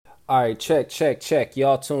All right, check.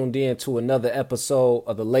 Y'all tuned in to another episode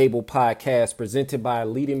of the LABL podcast presented by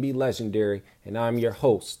Lead and Be Legendary, and I'm your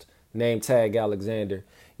host, Name Tag Alexander.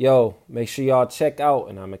 Yo, make sure y'all check out,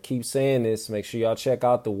 and I'm going to keep saying this, make sure y'all check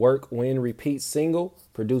out the Work, Win, Repeat single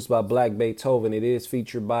produced by Black Beethoven. It is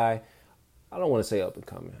featured by, I don't want to say up and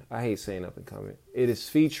coming. I hate saying up and coming. It is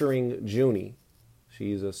featuring Junie.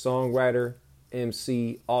 She's a songwriter,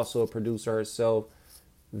 MC, also a producer herself.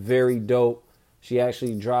 Very dope. She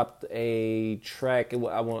actually dropped a track. I'm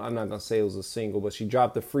not gonna say it was a single, but she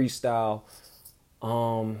dropped a freestyle.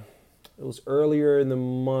 It was earlier in the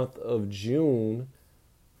month of June,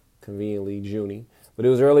 conveniently Junie, but it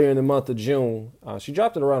was earlier in the month of June. She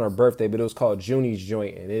dropped it around her birthday, but it was called Junie's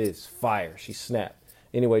Joint, and it is fire. She snapped.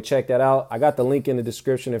 Anyway, check that out. I got the link in the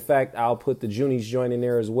description. In fact, I'll put the Junie's Joint in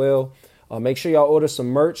there as well. Make sure y'all order some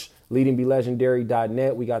merch.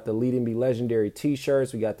 LeadandBeLegendary.net. We got the Lead and Be Legendary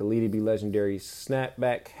t-shirts. We got the Lead and Be Legendary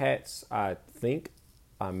snapback hats. I think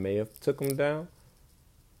I may have took them down.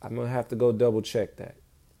 I'm going to have to go double check that.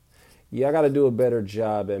 Yeah, I got to do a better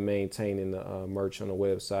job at maintaining the merch on the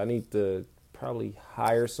website. I need to probably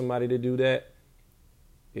hire somebody to do that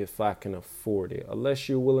if I can afford it, unless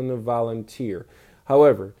you're willing to volunteer.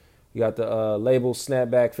 However, you got the LABL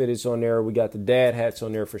snapback fitteds on there. We got the dad hats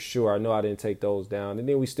on there for sure. I know I didn't take those down. And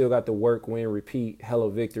then we still got the Work, Win, Repeat, Hella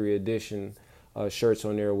Victory Edition shirts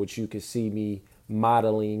on there, which you can see me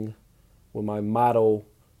modeling with my model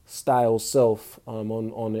style self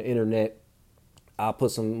on the internet. I'll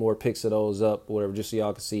put some more pics of those up, whatever, just so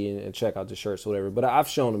y'all can see and check out the shirts, whatever. But I've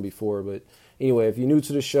shown them before. But anyway, if you're new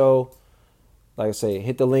to the show, like I say,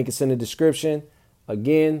 hit the link. It's in the description.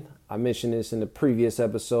 Again, I mentioned this in the previous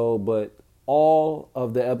episode, but all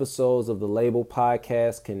of the episodes of the LABL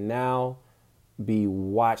podcast can now be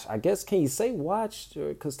watched. I guess, can you say watched?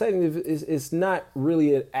 Because technically it's not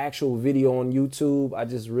really an actual video on YouTube. I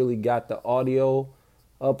just really got the audio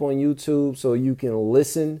up on YouTube so you can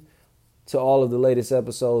listen to all of the latest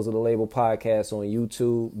episodes of the LABL podcast on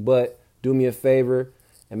YouTube. But do me a favor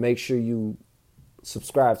and make sure you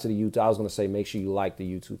subscribe to the YouTube. I was going to say make sure you like the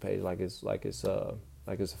YouTube page like it's a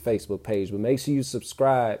Facebook page, but make sure you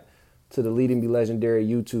subscribe to the Lead and Be Legendary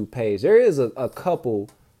YouTube page. There is a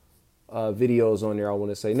couple videos on there I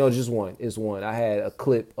want to say. No, just one. It's one. I had a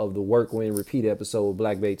clip of the Work, Win, Repeat episode with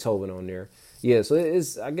Black Beethoven on there. Yeah, so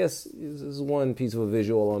I guess it's one piece of a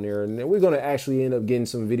visual on there, and we're going to actually end up getting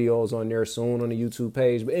some videos on there soon on the YouTube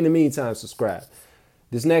page. But in the meantime, subscribe.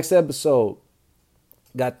 This next episode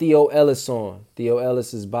got Theo Ellis on. Theo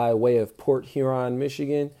Ellis is by way of Port Huron,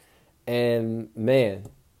 Michigan. And man,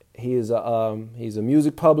 he's a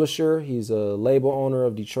music publisher. He's a label owner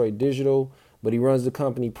of Detroit Digital, but he runs the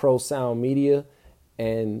company Prosound Media,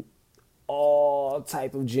 and all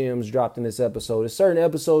type of gems dropped in this episode. There's certain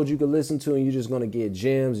episodes you can listen to and you're just going to get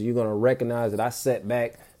gems. You're going to recognize that I sat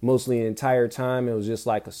back mostly the entire time. It was just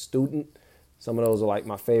like a student. Some of those are like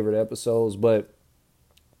my favorite episodes, but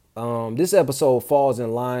this episode falls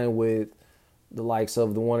in line with the likes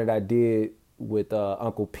of the one that I did with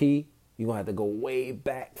Uncle P. You're going to have to go way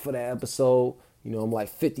back for that episode. You know, I'm like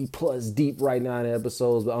 50 plus deep right now in the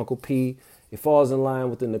episodes with Uncle P. It falls in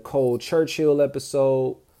line with the Nicole Churchill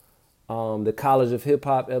episode, the College of Hip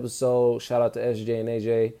Hop episode. Shout out to SJ and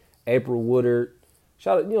AJ, April Woodard.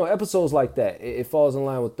 Shout out, episodes like that. It falls in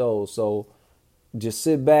line with those. So just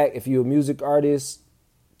sit back. If you're a music artist,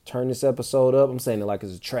 turn this episode up. I'm saying it like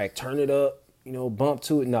it's a track. Turn it up, bump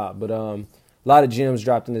to it. Nah, but a lot of gems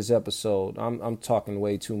dropped in this episode. I'm talking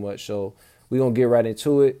way too much, so we're going to get right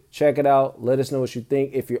into it. Check it out. Let us know what you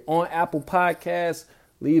think. If you're on Apple Podcasts,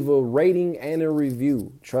 leave a rating and a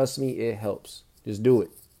review. Trust me, it helps. Just do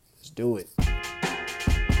it. Just do it.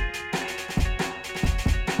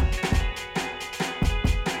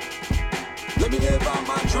 Let me live out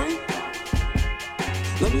my dream.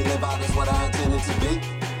 Let me live out as what I intended to be.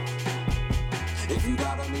 If you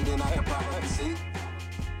doubt me, then I can probably see.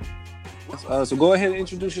 So go ahead and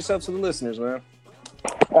introduce yourself to the listeners, man.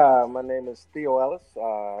 My name is Theo Ellis.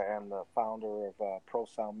 I am the founder of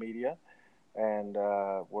Prosound Media, and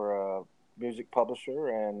we're a music publisher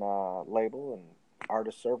and label and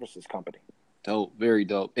artist services company. Dope, very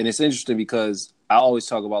dope. And it's interesting because I always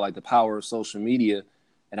talk about like the power of social media,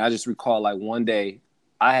 and I just recall like one day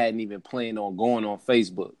I hadn't even planned on going on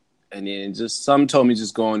Facebook, and then just some told me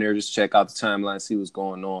just go on there, just check out the timeline, see what's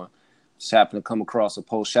going on. Just happened to come across a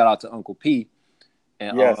post. Shout out to Uncle P.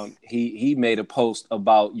 And yes. He made a post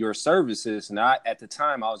about your services. And at the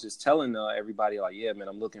time, I was just telling everybody, like, yeah, man,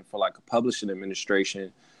 I'm looking for like a publishing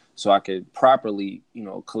administration so I could properly,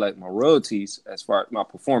 collect my royalties as far as my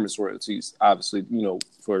performance royalties. Obviously,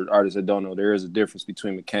 for artists that don't know, there is a difference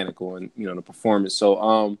between mechanical and, the performance.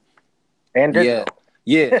 So and Yeah, digital.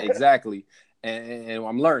 yeah, exactly. And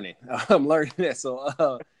I'm learning. I'm learning that.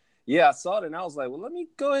 So, yeah, I saw it and I was like, well, let me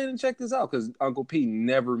go ahead and check this out because Uncle P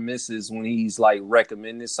never misses when he's like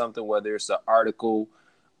recommending something, whether it's an article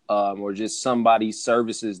or just somebody's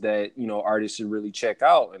services that artists should really check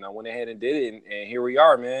out. And I went ahead and did it, and here we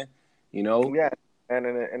are, man. You know, Yeah, and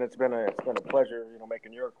it's been a pleasure,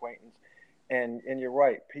 making your acquaintance. And you're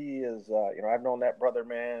right. P is, I've known that brother,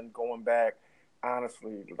 man, going back,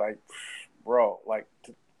 honestly, like, bro, like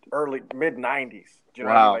to early mid '90s. Do you know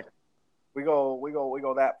what I mean? wow, Like we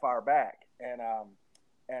go that far back, and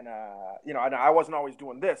and I wasn't always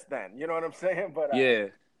doing this then. You know what I'm saying? yeah,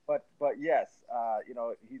 But yes,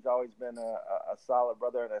 he's always been a solid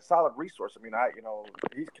brother and a solid resource. I mean,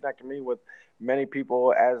 he's connected me with many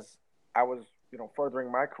people as I was, furthering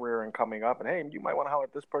my career and coming up. And hey, you might want to holler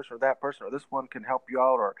at this person or that person, or this one can help you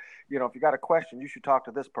out, or if you got a question, you should talk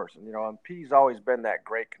to this person. And P's always been that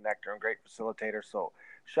great connector and great facilitator. So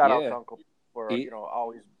shout out yeah. to Uncle P for He,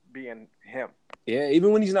 always being him. Yeah,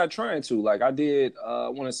 even when he's not trying to. Like I did, I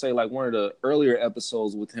want to say like one of the earlier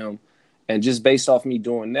episodes with him, and just based off me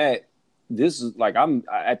doing that, this is like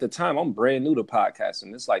at the time I'm brand new to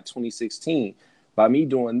podcasting. It's like 2016. By me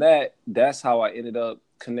doing that, that's how I ended up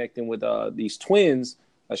connecting with these twins.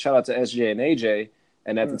 A shout out to SJ and AJ.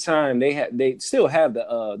 And at the time, they still have the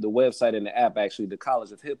website and the app actually, the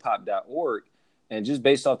collegeofhiphop.org. And just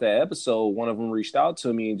based off that episode, one of them reached out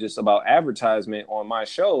to me just about advertisement on my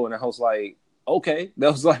show, and I was like, okay,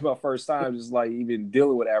 that was like my first time just like even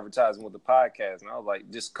dealing with advertising with the podcast. And I was like,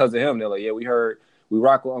 just because of him, they're like, yeah, we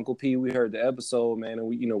rock with Uncle P. We heard the episode, man. And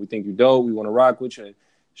we think you're dope. We want to rock with you. And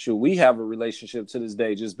should we have a relationship to this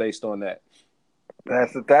day just based on that?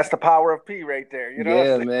 That's the power of P right there. You know what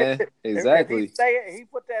Yeah, I'm saying? man. If he Exactly. say it, he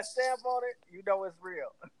put that stamp on it, it's real.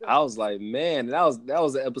 I was like, man, that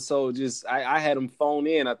was an episode. Just I had him phone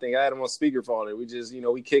in. I think I had him on speakerphone, and we just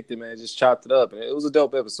we kicked it, man, just chopped it up, and it was a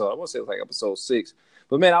dope episode. I want to say it was like episode 6,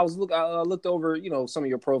 but man, I looked over some of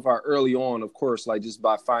your profile early on, of course, like just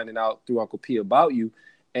by finding out through Uncle P about you,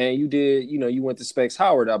 and you did you went to Specs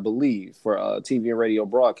Howard, I believe, for TV and radio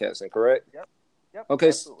broadcasting, correct? Yep, Okay,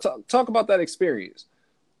 absolutely. talk about that experience.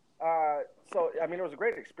 Uh, so I mean, it was a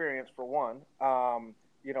great experience for one.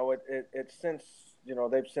 It's since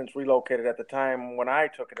they've since relocated. At the time when I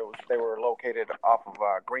took it, they were located off of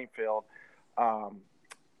Greenfield, um,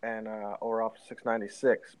 and or off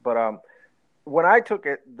 696. But when I took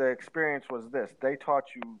it, the experience was this: they taught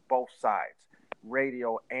you both sides,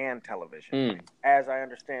 radio and television. Mm, As I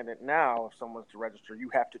understand it now, if someone's to register, you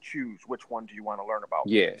have to choose which one do you want to learn about.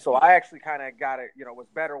 yeah. So I actually kind of got it. It was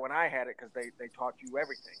better when I had it because they taught you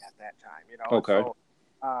everything at that time. And Okay. so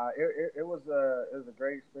it was a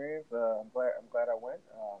great experience. I'm glad I went.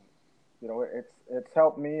 It's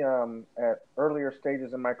helped me at earlier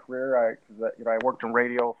stages in my career. I worked in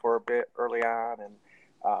radio for a bit early on,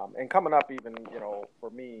 and coming up even for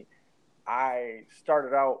me, I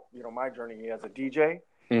started out my journey as a DJ,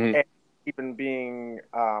 Mm-hmm. and even being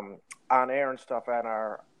on air and stuff at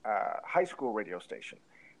our high school radio station.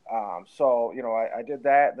 So I did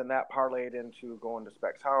that. Then that parlayed into going to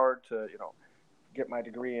Specs Howard to get my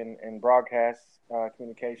degree in broadcast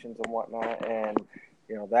communications and whatnot, and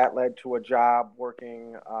that led to a job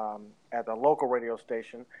working at the local radio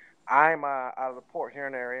station. I'm out of the Port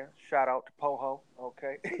Huron area. Shout out to Poho.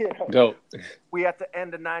 Okay, Dope. we at the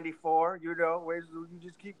end of '94. Where you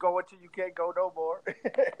just keep going till you can't go no more.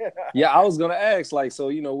 Yeah, I was gonna ask, like, so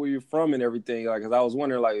where you're from and everything, like, because I was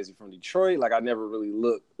wondering, like, is he from Detroit? Like, I never really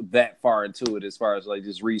looked that far into it as far as like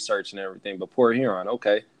just research and everything. But Port Huron,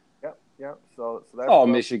 okay. Yep. So that's Oh,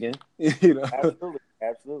 Michigan.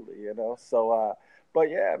 absolutely. So, but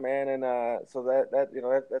yeah, man, and so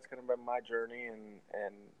that's kind of been my journey,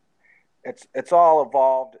 and it's all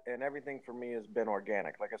evolved, and everything for me has been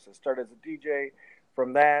organic. Like I said, started as a DJ.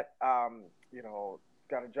 From that,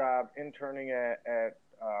 got a job interning at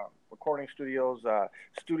recording studios,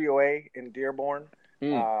 Studio A in Dearborn,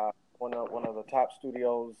 Mm, one of the top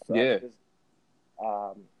studios. yeah.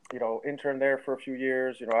 Interned there for a few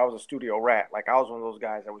years. I was a studio rat. Like I was one of those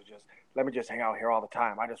guys that was just let me just hang out here all the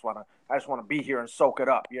time. I just wanna be here and soak it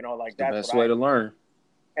up. Like It's the that's best what way I to learn.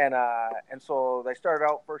 and so they started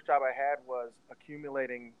out. First job I had was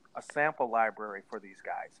accumulating a sample library for these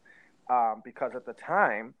guys, because at the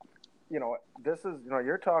time, this is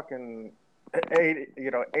you're talking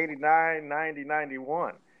 89, 90,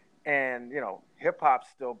 91, and hip hop's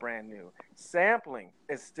still brand new. Sampling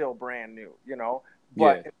is still brand new.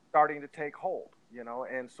 But Yeah. it's starting to take hold.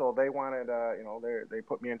 And so they wanted, they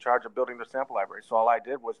put me in charge of building their sample library. So all I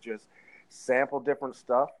did was just sample different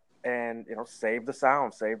stuff and save the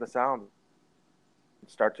sound.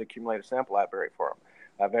 start to accumulate a sample library for them.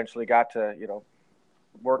 I eventually got to,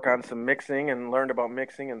 work on some mixing and learned about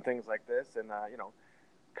mixing and things like this, and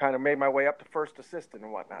kind of made my way up to first assistant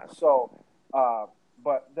and whatnot. So,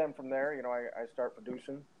 but then from there, I start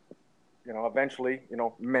producing. Eventually,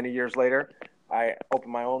 many years later, I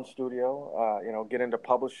open my own studio. Get into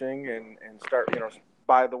publishing and start.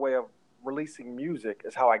 By the way of releasing music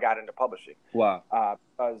is how I got into publishing. Wow.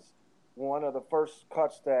 Because one of the first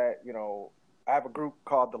cuts that I have a group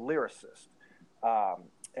called the Lyricist.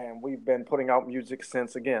 And we've been putting out music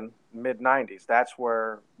since, again, mid-'90s. That's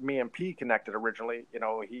where me and P connected originally.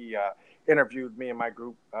 He interviewed me and my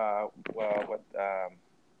group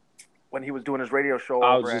when he was doing his radio show.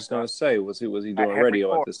 I was just going to say, was he doing radio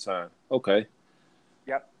Ford at this time? Okay.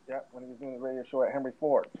 Yep. When he was doing the radio show at Henry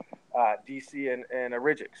Ford, DC and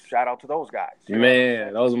Origix. Shout out to those guys.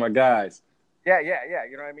 Man, those are my guys. Yeah. You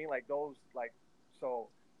know what I mean? Like those, so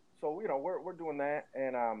we're doing that,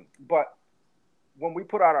 and but when we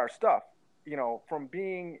put out our stuff, from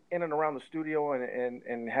being in and around the studio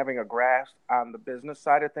and having a grasp on the business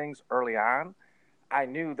side of things early on, I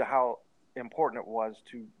knew how important it was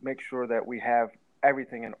to make sure that we have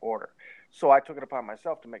everything in order. So I took it upon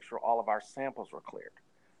myself to make sure all of our samples were cleared.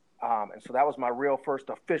 And so that was my real first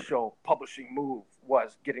official publishing move,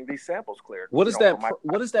 was getting these samples cleared. What is that?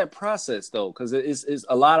 What is that process though? Because it's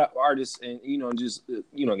a lot of artists and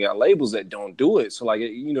got labels that don't do it. So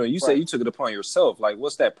you say you took it upon yourself. Like,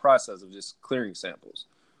 what's that process of just clearing samples?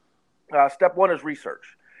 Step one is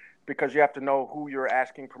research, because you have to know who you're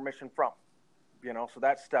asking permission from. So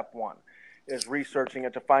that's step one, is researching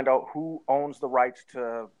it to find out who owns the rights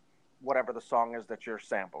to whatever the song is that you're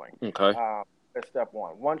sampling. Okay. That's step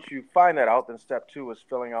one. Once you find that out, then step two is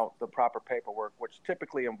filling out the proper paperwork, which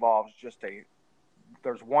typically involves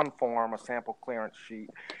there's one form, a sample clearance sheet.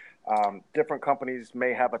 Different companies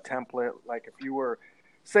may have a template. Like if you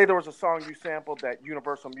say there was a song you sampled that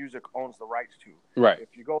Universal Music owns the rights to. Right.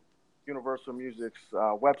 If you go to Universal Music's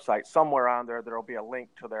website, somewhere on there'll be a link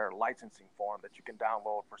to their licensing form that you can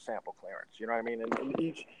download for sample clearance. You know what I mean? And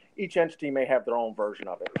each entity may have their own version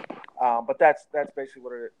of it. But that's basically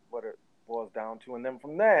what it boils down to. And then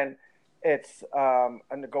from then, it's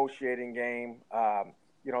a negotiating game.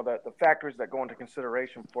 The factors that go into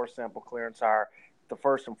consideration for sample clearance are, the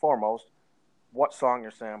first and foremost, what song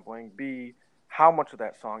you're sampling. B, how much of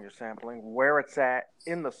that song you're sampling, where it's at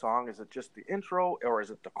in the song. Is it just the intro, or is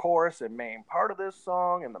it the chorus and main part of this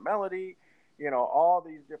song and the melody? All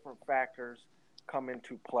these different factors come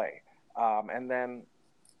into play. And then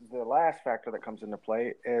the last factor that comes into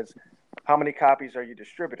play is, how many copies are you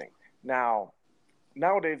distributing? Now,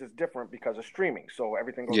 nowadays it's different because of streaming, so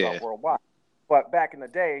everything goes out worldwide. But back in the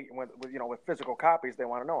day, with physical copies, they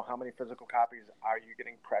want to know how many physical copies are you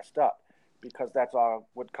getting pressed up, because that's all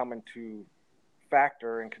would come into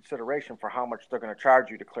factor and consideration for how much they're going to charge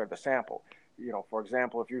you to clear the sample. For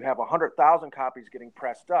example, if you have 100,000 copies getting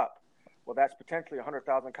pressed up, well, that's potentially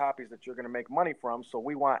 100,000 copies that you're going to make money from. So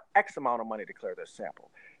we want X amount of money to clear this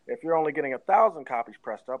sample. If you're only getting 1,000 copies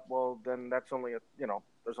pressed up, well, then that's only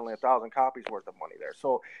there's only 1,000 copies worth of money there.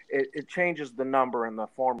 So it changes the number and the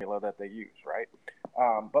formula that they use, right?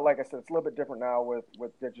 But like I said, it's a little bit different now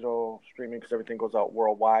with digital streaming, because everything goes out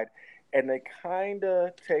worldwide, and they kind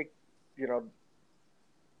of take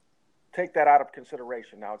that out of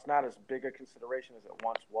consideration. Now, it's not as big a consideration as it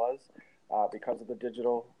once was because of the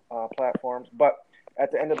digital platforms. But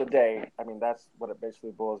at the end of the day, I mean, that's what it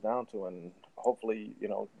basically boils down to. And hopefully,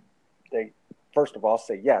 they, first of all,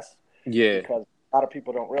 say yes. Yeah. Because a lot of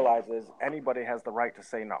people don't realize is anybody has the right to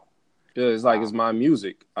say no. Yeah, it's like it's my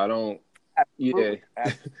music. I don't. Absolutely.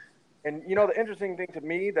 Yeah. And the interesting thing to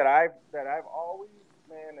me that I've always,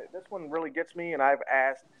 this one really gets me, and I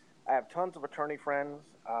have tons of attorney friends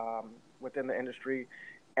within the industry,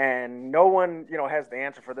 and no one, has the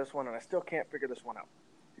answer for this one, and I still can't figure this one out.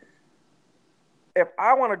 If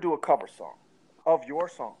I want to do a cover song of your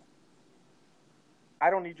song, I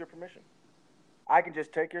don't need your permission. I can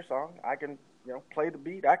just take your song. I can, play the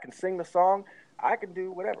beat. I can sing the song. I can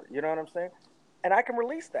do whatever. You know what I'm saying? And I can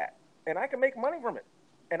release that, and I can make money from it,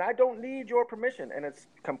 and I don't need your permission, and it's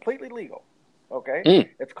completely legal. Okay?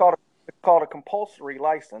 It's called a compulsory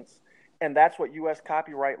license, and that's what U.S.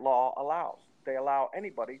 copyright law allows. They allow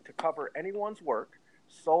anybody to cover anyone's work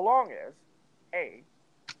so long as, A,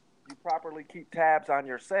 you properly keep tabs on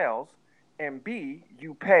your sales, and B,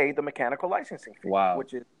 you pay the mechanical licensing fee,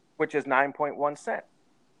 which is 9.1 cents.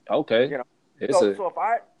 Okay. So if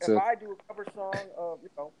I do a cover song of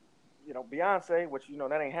Beyonce, which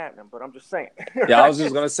that ain't happening, but I'm just saying. Yeah, I was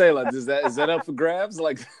just gonna say, like, is that up for grabs?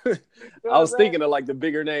 Like, You know I what I'm was saying? thinking of like the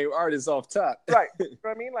bigger name artists off top. Right. You know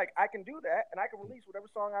what I mean? Like I can do that, and I can release whatever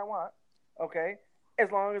song I want. Okay,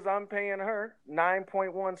 as long as I'm paying her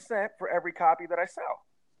 9.1 cents for every copy that I sell.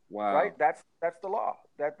 Right? Wow. That's the law.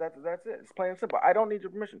 That's it. It's plain and simple. I don't need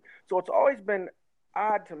your permission. So it's always been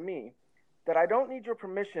odd to me that I don't need your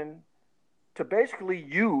permission to basically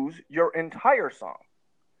use your entire song,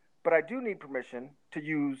 but I do need permission to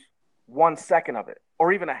use 1 second of it,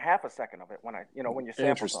 or even a half a second of it when you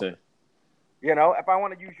sample something. Interesting. If I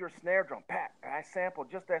want to use your snare drum, Pat, and I sample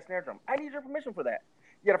just that snare drum, I need your permission for that.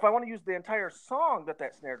 Yet if I want to use the entire song that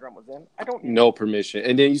snare drum was in, I don't need No it. permission.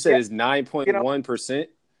 And then you said Yet, it's 9.1%.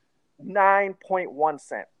 9.1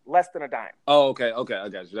 cents, less than a dime. Oh, okay, I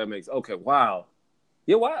got you. That makes okay. Wow.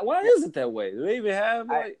 Yeah, why is it that way? Do they even have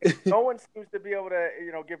like? No one seems to be able to,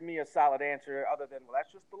 give me a solid answer other than, well,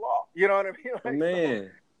 that's just the law. You know what I mean? Like, Man.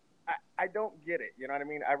 So I don't get it. You know what I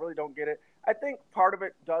mean? I really don't get it. I think part of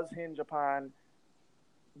it does hinge upon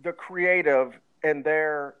the creative and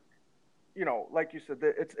their, like you said,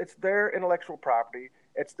 it's their intellectual property.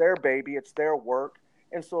 It's their baby. It's their work.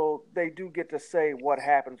 And so they do get to say what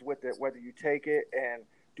happens with it, whether you take it and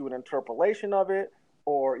do an interpolation of it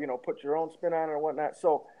or, put your own spin on it or whatnot.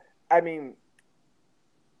 So, I mean,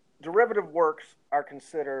 derivative works are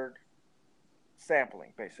considered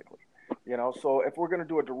sampling, basically. So if we're going to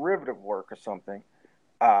do a derivative work or something,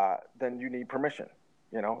 then you need permission.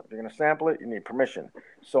 If you're going to sample it, you need permission.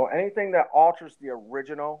 So anything that alters the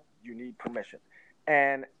original, you need permission.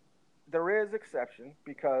 And there is exception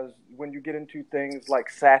because when you get into things like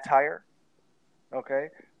satire, okay,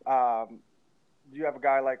 you have a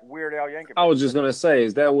guy like Weird Al Yankovic. I was just gonna say,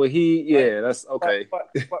 is that what he? Yeah, right? That's okay.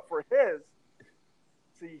 But for his,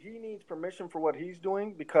 see, he needs permission for what he's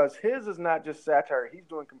doing because his is not just satire. He's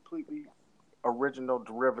doing completely original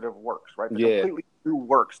derivative works, right? They're completely new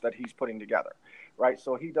works that he's putting together, right?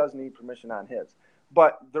 So he does need permission on his.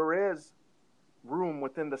 But there is room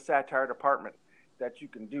within the satire department that you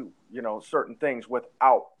can do, certain things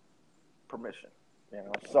without permission,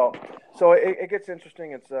 So it gets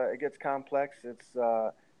interesting. It gets complex. It's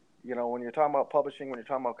when you're talking about publishing, when you're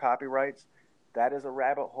talking about copyrights, that is a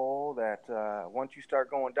rabbit hole that once you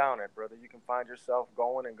start going down it, brother, you can find yourself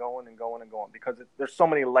going and going and going and going because there's so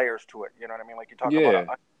many layers to it. You know what I mean? Like you talk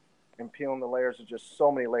about and peeling the layers. There's just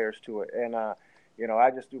so many layers to it, and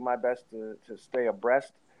I just do my best to stay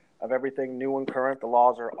abreast of everything new and current. The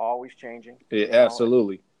laws are always changing. Yeah,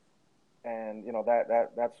 absolutely. And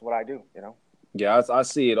that's what I do. Yeah, I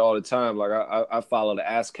see it all the time. Like I follow the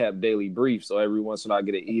ASCAP Daily Brief, so every once in a while I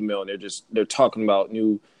get an email and they're talking about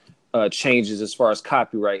new changes as far as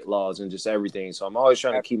copyright laws and just everything. So I'm always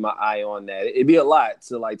trying to keep my eye on that. It'd be a lot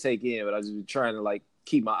to like take in, but I just be trying to like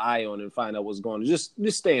keep my eye on and find out what's going on. Just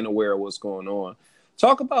staying aware of what's going on.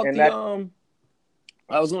 Talk about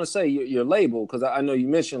I was going to say your label, because I know you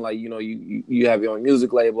mentioned like, you have your own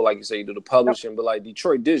music label, like you say, you do the publishing, but like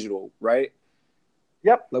Detroit Digital, right?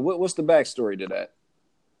 Yep. Like what's the backstory to that?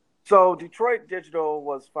 So Detroit Digital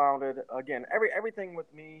was founded, again, everything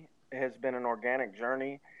with me has been an organic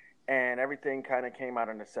journey, and everything kind of came out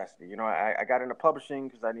of necessity. I got into publishing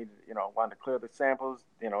because I needed, wanted to clear the samples,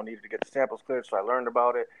 needed to get the samples cleared, so I learned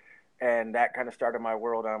about it, and that kind of started my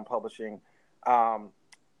world on publishing.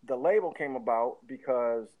 The label came about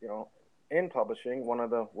because, in publishing, one of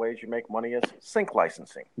the ways you make money is sync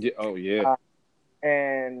licensing. Yeah. Oh, yeah.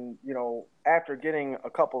 And, after getting a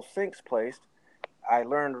couple syncs placed, I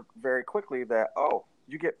learned very quickly that,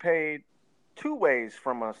 you get paid two ways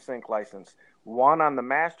from a sync license. One on the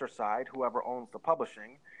master side, whoever owns the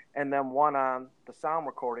publishing, and then one on the sound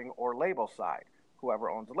recording or label side, whoever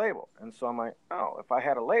owns the label. And so I'm like, if I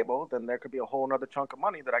had a label, then there could be a whole nother chunk of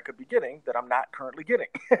money that I could be getting that I'm not currently getting.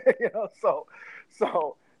 So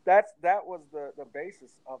that was the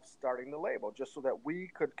basis of starting the label, just so that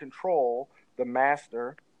we could control the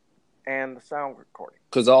master and the sound recording.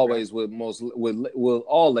 Because always with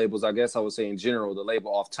all labels, I guess I would say in general, the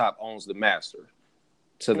label off top owns the master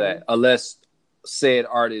to that, unless said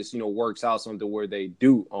artist, works out something where they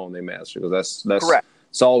do own their master. Because that's correct.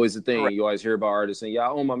 It's always the thing. Correct. You always hear about artists saying, "Yeah, I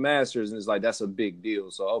own my masters," and it's like that's a big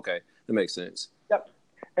deal. So okay, that makes sense. Yep.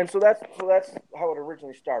 And so that's how it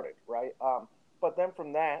originally started, right? But then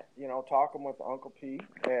from that, talking with Uncle P,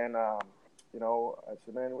 and I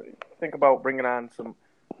said, man, think about bringing on some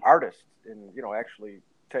artists, and actually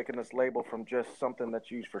taking this label from just something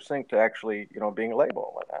that's used for sync to actually, being a label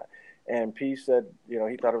and whatnot. And P said,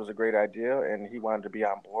 he thought it was a great idea, and he wanted to be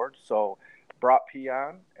on board. So brought P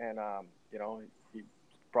on, and he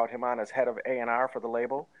brought him on as head of A&R for the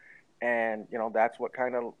label, and that's what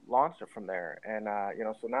kind of launched it from there. And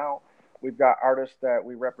so now we've got artists that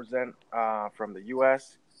we represent from the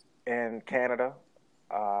U.S. and Canada,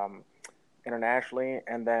 um, internationally,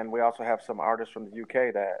 and then we also have some artists from the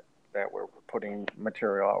UK that we're putting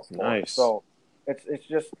material out for. Nice. So it's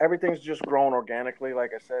just everything's just grown organically,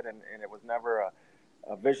 like I said, and it was never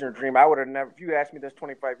a vision or dream. I would have never, if you asked me this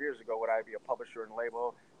 25 years ago, would I be a publisher and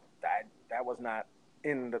label? That was not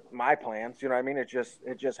in my plans. You know what I mean? It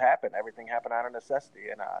just happened. Everything happened out of necessity,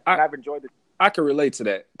 and I I've enjoyed it. I can relate to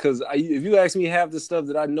that because if you ask me half the stuff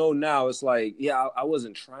that I know now, it's like, yeah, I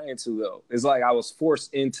wasn't trying to though. It's like I was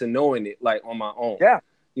forced into knowing it like on my own. Yeah,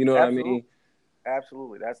 You know what I absolutely, mean?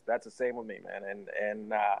 absolutely. That's the same with me, man.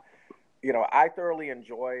 And I thoroughly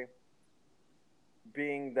enjoy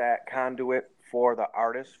being that conduit for the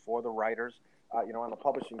artists, for the writers, on the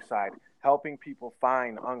publishing side, helping people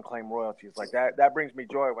find unclaimed royalties. Like that brings me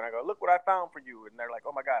joy when I go, look what I found for you. And they're like,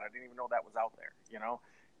 oh my God, I didn't even know that was out there.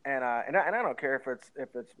 And I don't care if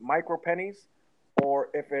it's micro pennies or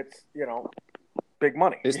if it's, big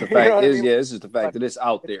money. It's the You know fact what I is mean? yeah, it's just the fact Like, that it's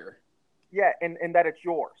out it's, there. yeah. And that it's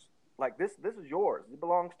yours. Like this is yours. It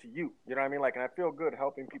belongs to you. You know what I mean? Like, and I feel good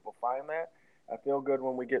helping people find that. I feel good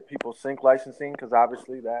when we get people sync licensing because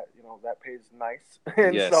obviously that pays nice,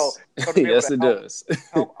 and so Yes. to be able Yes, to it help does.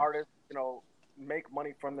 artists make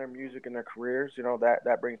money from their music and their careers,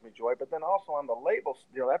 that brings me joy. But then also on the label,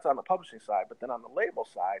 that's on the publishing side. But then on the label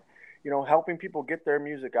side, helping people get their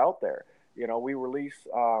music out there. We release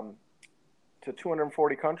to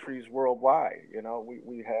 240 countries worldwide.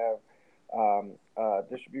 We have a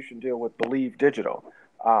distribution deal with Believe Digital.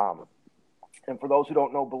 Um, and for those who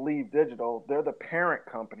don't know Believe Digital, they're the parent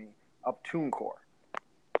company of TuneCore.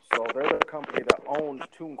 So they're the company that owns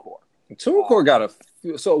TuneCore. TuneCore got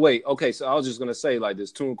so wait, okay, so I was just gonna say, like,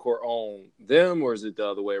 does TuneCore own them or is it the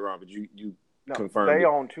other way around? But you No, confirmed they it.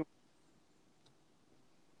 own Tune.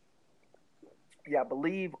 Yeah,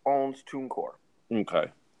 Believe owns TuneCore.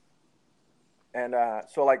 Okay. And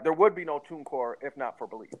so like there would be no TuneCore if not for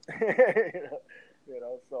Believe.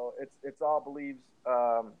 So it's all Believe's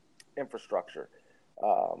infrastructure.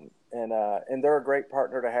 And they're a great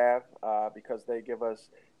partner to have because they give us,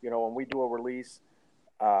 when we do a release,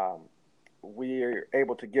 um, we're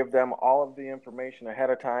able to give them all of the information ahead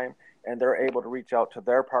of time, and they're able to reach out to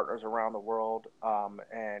their partners around the world,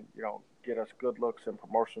 and get us good looks and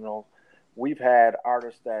promotional. We've had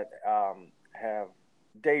artists that have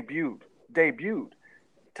debuted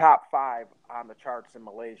top 5 on the charts in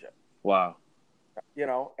Malaysia. Wow.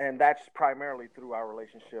 And that's primarily through our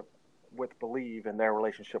relationship with Believe and their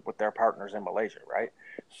relationship with their partners in Malaysia, right?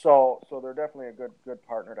 So they're definitely a good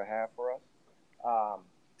partner to have for us.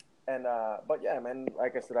 But yeah, man,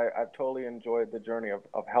 like I said, I've totally enjoyed the journey of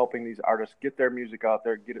helping these artists get their music out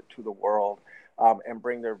there, get it to the world, and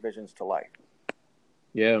bring their visions to life.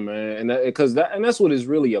 Yeah, man, and that's what it's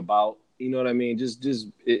really about. You know what I mean?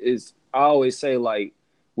 It's. I always say, like,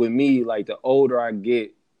 with me, like, the older I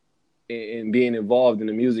get in being involved in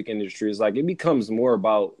the music industry, it's like it becomes more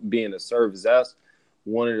about being a service. That's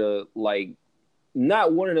one of the, like,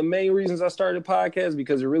 not one of the main reasons I started a podcast,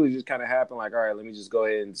 because it really just kind of happened. Like, all right, let me just go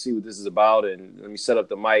ahead and see what this is about, and let me set up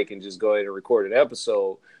the mic and just go ahead and record an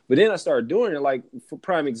episode. But then I started doing it. Like, for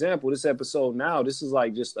prime example, this episode now, this is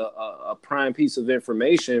like just a prime piece of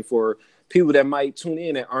information for people that might tune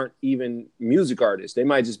in that aren't even music artists. They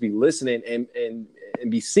might just be listening and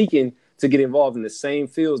be seeking to get involved in the same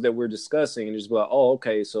fields that we're discussing, and just be like, oh,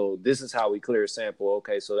 okay, so this is how we clear a sample.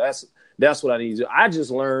 Okay, so that's what I need to do. I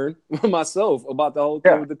just learned myself about the whole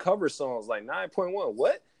thing Yeah, with the cover songs, like 9.1.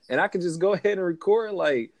 What? And I could just go ahead and record,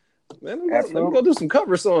 like, man, let me absolutely. go do some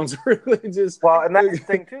cover songs. Really, just Well, and that's the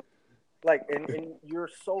thing too. Like, and you're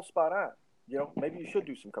so spot on. Maybe you should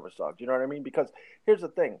do some cover songs. You know what I mean? Because here's the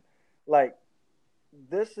thing, like,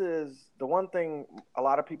 this is the one thing a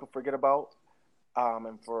lot of people forget about,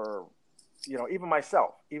 and for even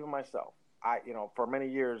myself, I for many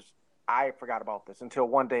years I forgot about this until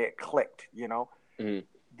one day it clicked. Mhm.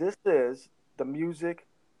 This is the music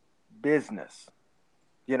business.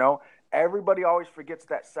 You know, Everybody always forgets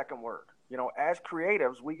that second word. As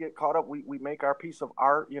creatives, we get caught up. We make our piece of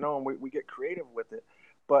art, and we get creative with it.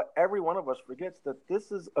 But every one of us forgets that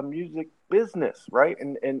this is a music business, right?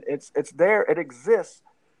 And it's there. It exists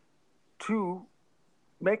to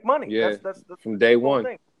make money. Yeah, That's from day the whole one.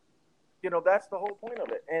 thing. That's the whole point of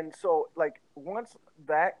it. And so, like, once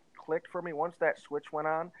that clicked for me, once that switch went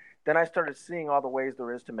on, then I started seeing all the ways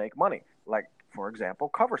there is to make money. Like, for example,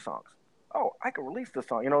 cover songs. oh, I could release this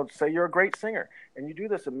song. Say you're a great singer and you do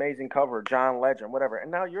this amazing cover, John Legend, whatever,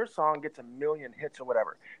 and now your song gets a million hits or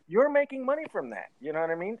whatever. You're making money from that. You know what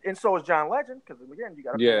I mean? And so is John Legend, because again, you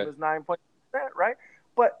got to pay Yeah. him his 9%, right?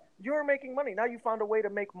 But you're making money. Now you found a way to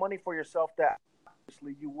make money for yourself that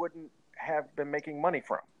obviously you wouldn't have been making money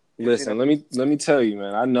from. Listen, let me tell you,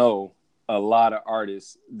 man. I know a lot of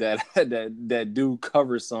artists that that do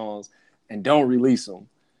cover songs and don't release them.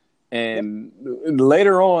 And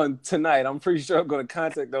later on tonight, I'm pretty sure I'm going to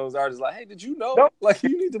contact those artists. Like, hey, did you know? Nope. Like,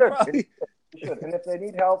 you need to probably. You should. And if they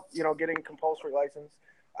need help, getting compulsory license,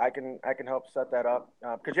 I can help set that up,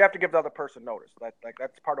 because you have to give the other person notice.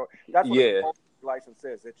 That's part of that's what a compulsory license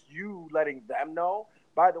is. It's you letting them know.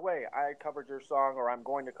 By the way, I covered your song, or I'm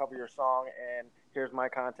going to cover your song, and here's my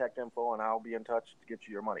contact info, and I'll be in touch to get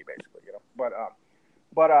you your money, basically. But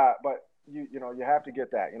you have to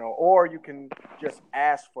get that, or you can just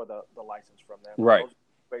ask for the license from them. Right. Those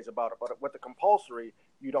are ways about it. But with the compulsory,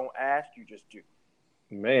 you don't ask, you just do.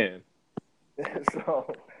 Man.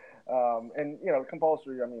 So, and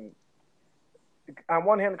compulsory, I mean, on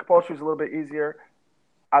one hand, the compulsory is a little bit easier.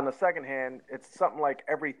 On the second hand, it's something like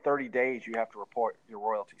every 30 days you have to report your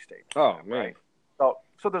royalty statement. Oh, man. Right?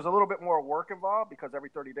 So there's a little bit more work involved, because every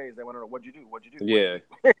 30 days they want to know, what'd you do? Yeah.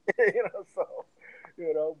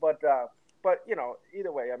 But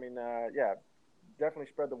either way, I mean, definitely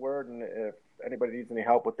spread the word. And if anybody needs any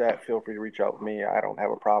help with that, feel free to reach out to me. I don't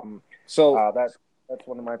have a problem. So that's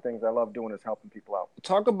one of my things I love doing, is helping people out.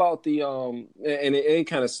 Talk about the and it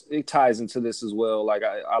kind of ties into this as well. Like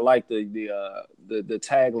I like the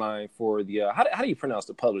tagline for the how do you pronounce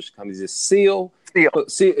the publishing company? Is it Seal? Seal.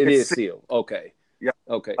 It is Seal. Okay. Yeah.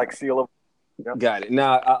 Okay. Like Seal of. Yep. Got it.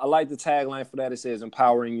 Now I like the tagline for that. It says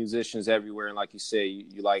empowering musicians everywhere, and like you say,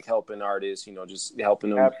 you like helping artists. Just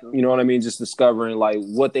helping them. Absolutely. You know what I mean? Just discovering like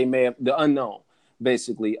what they may have, the unknown,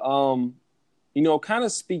 basically. Kind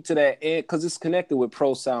of speak to that, and because it's connected with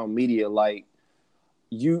Prosound Media. Like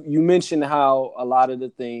you mentioned how a lot of the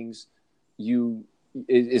things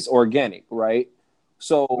is organic, right?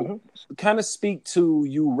 So kind of speak to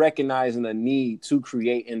you recognizing the need to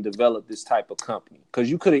create and develop this type of company, because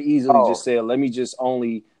you could have easily just said, let me just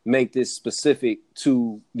only make this specific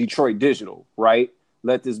to Detroit Digital, right?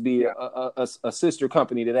 Let this be a sister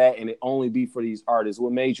company to that, and it only be for these artists.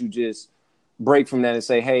 What made you just break from that and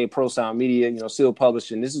say, hey, Prosound Media, Seal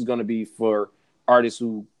Publishing, this is going to be for artists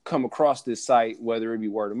who come across this site, whether it be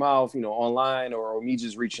word of mouth, online, or me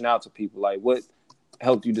just reaching out to people? Like, what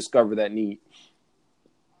helped you discover that need?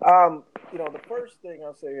 The first thing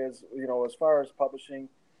I'll say is, as far as publishing,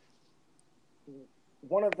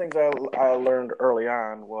 one of the things I learned early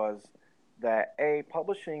on was that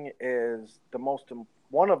publishing is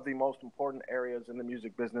one of the most important areas in the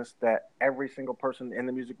music business that every single person in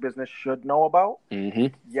the music business should know about. Mm-hmm.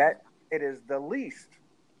 Yet it is the least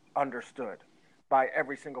understood by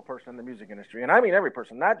every single person in the music industry. And I mean every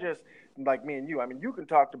person, not just like me and you. I mean, you can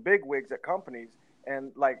talk to big wigs at companies,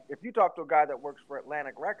 and like if you talk to a guy that works for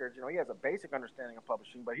Atlantic Records, he has a basic understanding of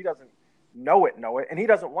publishing, but he doesn't know it, and he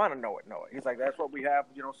doesn't want to know it. He's like, that's what we have,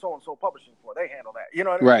 so and so publishing for. They handle that. You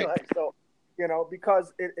know what I mean? Right. Like, so,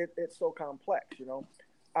 because it's so complex,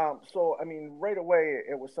 So, I mean, right away,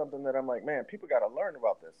 it was something that I'm like, man, people got to learn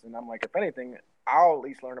about this. And I'm like, if anything, I'll at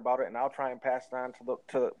least learn about it, and I'll try and pass it on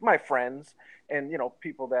to my friends and,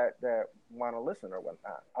 people that want to listen or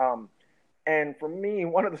whatnot. And for me,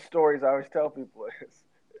 one of the stories I always tell people is,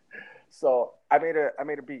 so I made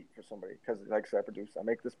a beat for somebody, because like I said, I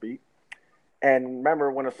make this beat. And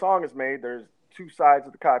remember, when a song is made, there's two sides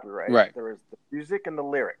of the copyright. Right. There is the music and the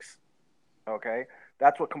lyrics. Okay?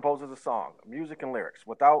 That's what composes a song, music and lyrics.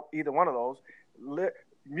 Without either one of those,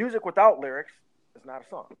 music without lyrics is not a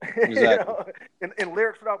song. Exactly. And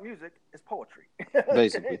lyrics without music is poetry.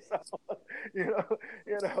 Basically. So,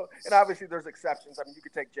 and obviously there's exceptions. I mean, you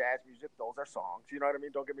could take jazz music; those are songs. You know what I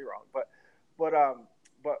mean? Don't get me wrong. But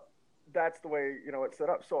that's the way it's set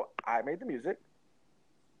up. So I made the music.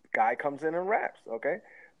 Guy comes in and raps. Okay,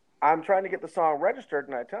 I'm trying to get the song registered,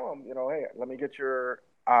 and I tell him, hey, let me get your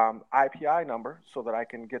IPI number so that I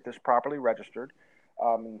can get this properly registered.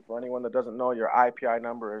 For anyone that doesn't know, your IPI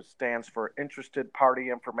number stands for Interested Party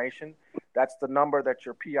Information. That's the number that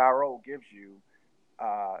your PRO gives you,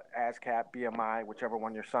 ASCAP, BMI, whichever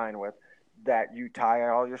one you're signed with, that you tie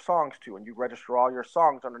all your songs to, and you register all your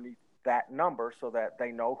songs underneath that number so that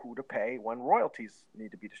they know who to pay when royalties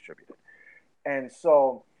need to be distributed. And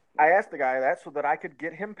so I asked the guy that so that I could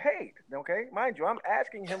get him paid. Okay, mind you, I'm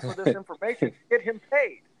asking him for this information to get him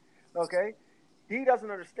paid. Okay, he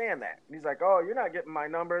doesn't understand that. And he's like, oh, you're not getting my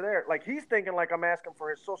number there. Like, he's thinking like I'm asking for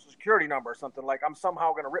his social security number or something, like I'm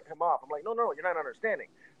somehow going to rip him off. I'm like, no, you're not understanding.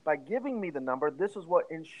 By giving me the number, this is what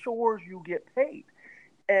ensures you get paid.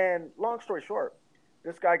 And long story short,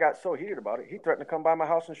 this guy got so heated about it, he threatened to come by my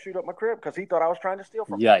house and shoot up my crib because he thought I was trying to steal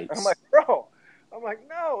from him. And I'm Yikes. like, bro,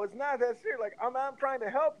 no, it's not that serious. Like, I'm trying to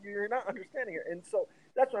help you. You're not understanding it. And so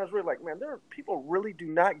that's when I was really like, man, there are people really do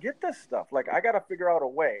not get this stuff. Like, I got to figure out a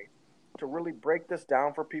way to really break this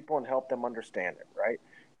down for people and help them understand it, right?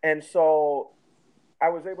 And so I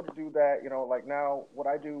was able to do that, like now what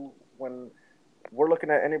I do when we're looking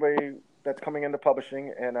at anybody that's coming into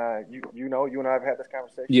publishing, and you and I have had this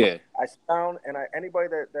conversation. Yeah. I found, and anybody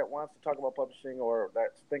that wants to talk about publishing or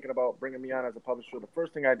that's thinking about bringing me on as a publisher, the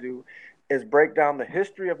first thing I do is break down the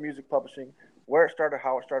history of music publishing, where it started,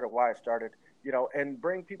 how it started, why it started, and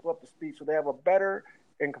bring people up to speed so they have a better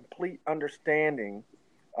and complete understanding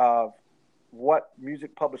of what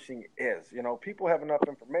music publishing is. People have enough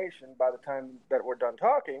information by the time that we're done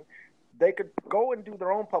talking, they could go and do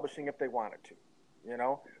their own publishing if they wanted to,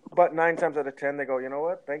 but 9 times out of 10, they go, you know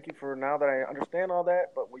what? Thank you for now that I understand all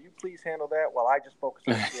that, but will you please handle that while I just focus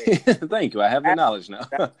on creative? Thank you. I have the knowledge now.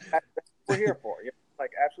 That's what we're here for.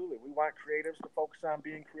 Like, absolutely. We want creatives to focus on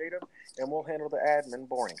being creative, and we'll handle the admin,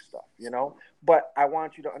 boring stuff, But I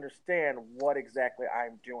want you to understand what exactly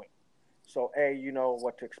I'm doing. So, A, you know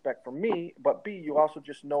what to expect from me, but B, you also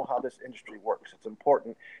just know how this industry works. It's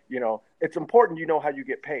important, it's important you know how you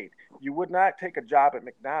get paid. You would not take a job at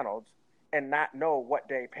McDonald's and not know what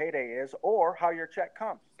day payday is or how your check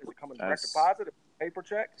comes. Is it coming direct deposit, paper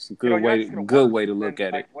check? It's a good way to look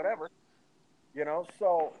at it. Whatever,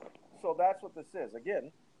 So that's what this is.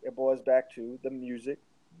 Again, it boils back to the music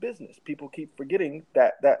business. People keep forgetting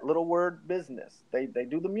that little word business. They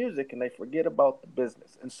do the music and they forget about the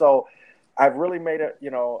business. And so I've really made it,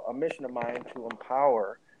 a mission of mine to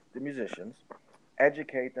empower the musicians,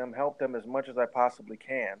 educate them, help them as much as I possibly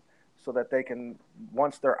can so that they can,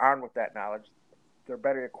 once they're armed with that knowledge, they're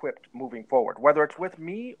better equipped moving forward, whether it's with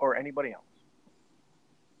me or anybody else.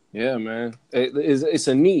 Yeah, man. It's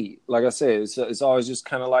a need. Like I said, it's always just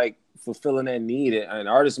kind of like fulfilling that need. And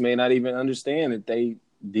artists may not even understand that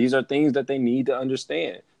these are things that they need to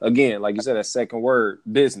understand. Again, like you said, that second word,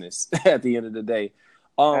 business, at the end of the day.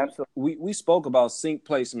 We spoke about sync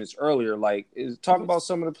placements earlier. Like, talk about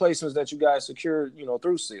some of the placements that you guys secured,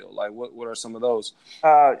 through Seal. Like, what are some of those?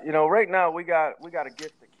 Right now we got a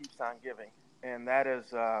gift that keeps on giving, and that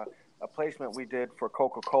is a placement we did for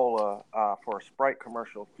Coca-Cola for a Sprite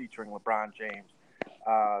commercial featuring LeBron James.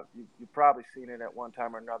 You've probably seen it at one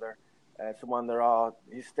time or another. It's the one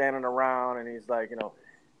he's standing around and he's like,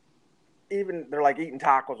 even they're like eating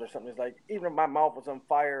tacos or something. He's like, even if my mouth was on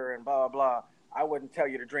fire and blah, blah, blah, I wouldn't tell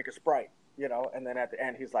you to drink a Sprite, and then at the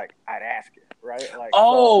end, he's like, I'd ask you, right? Like,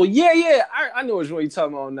 yeah. I know what you're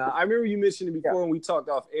talking about now. I remember you mentioned it before when we talked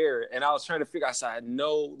off air, and I was trying to figure out, I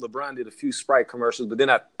know LeBron did a few Sprite commercials, but then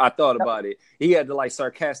I thought about it. He had the like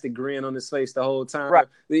sarcastic grin on his face the whole time. Right.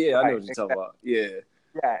 Yeah, I know what you're talking about. Yeah.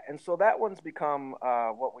 Yeah, and so that one's become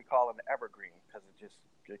what we call an evergreen because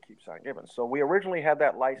it keeps on giving. So we originally had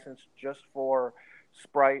that license just for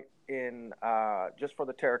Sprite just for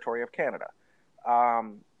the territory of Canada.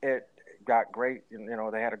 It got great.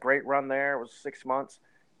 They had a great run there. It was 6 months.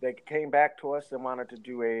 They came back to us and wanted to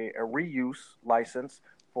do a reuse license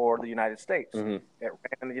for the United States. Mm-hmm. It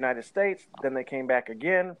ran in the United States. Then they came back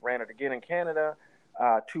again, ran it again in Canada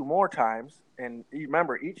 2 more times. And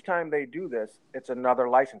remember, each time they do this, it's another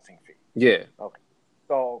licensing fee. Yeah. Okay.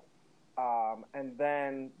 So, and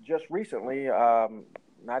then just recently,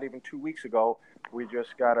 not even 2 weeks ago, we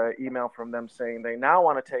just got an email from them saying they now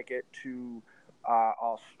want to take it to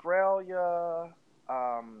Australia,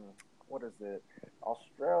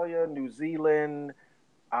 Australia, New Zealand,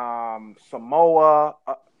 Samoa,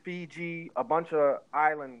 Fiji, a bunch of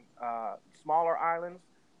smaller islands,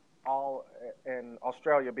 all in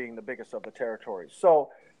Australia being the biggest of the territories.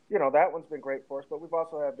 So, that one's been great for us, but we've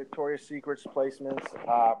also had Victoria's Secret's placements,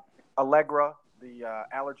 Allegra, the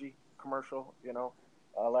allergy commercial,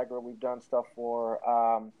 Allegra we've done stuff for.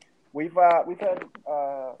 We've had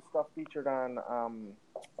stuff featured on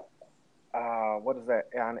what is that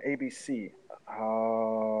on ABC?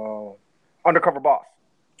 Undercover Boss.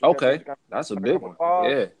 Okay, that's a big one. Boss.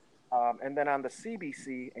 Yeah. And then on the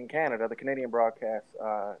CBC in Canada, the Canadian Broadcast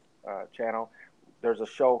Channel, there's a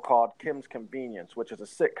show called Kim's Convenience, which is a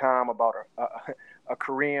sitcom about a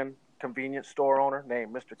Korean convenience store owner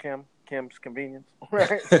named Mr. Kim. Kim's Convenience,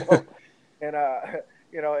 right? So,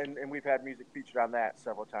 and we've had music featured on that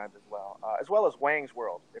several times as well as Wang's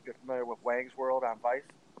World. If you're familiar with Wang's World on Vice,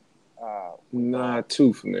 Not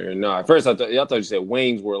too familiar. No, at first I thought you said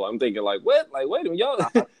Wayne's World. I'm thinking like, what? Like, wait a minute, y'all,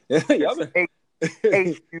 y'all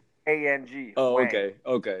it's been. Huang. Oh, Wang. okay,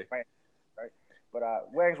 okay. Right.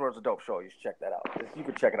 But Wang's World's a dope show. You should check that out. You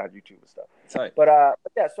can check it on YouTube and stuff. Tight. But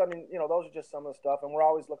yeah, so I mean, those are just some of the stuff, and we're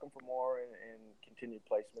always looking for more and continued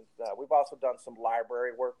placements. We've also done some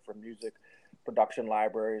library work for music production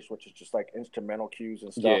libraries, which is just like instrumental cues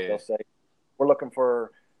and stuff. Yeah. They'll say we're looking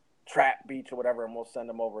for trap beats or whatever, and we'll send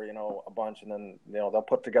them over, a bunch, and then they'll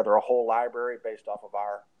put together a whole library based off of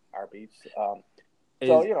our beats.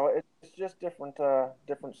 So it's just different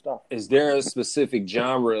stuff. Is there a specific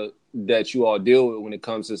genre that you all deal with when it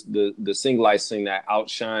comes to the single licensing that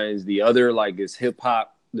outshines the other? Like, is hip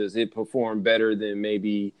hop, does it perform better than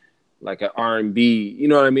maybe like an R&B? You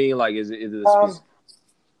know what I mean? Like, is it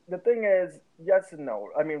the thing is, yes and no.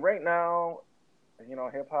 I mean, right now,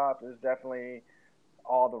 hip hop is definitely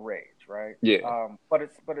all the rage, right? Yeah. But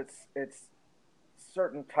it's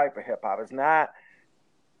certain type of hip hop. It's not,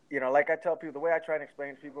 like I tell people, the way I try and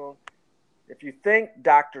explain to people, if you think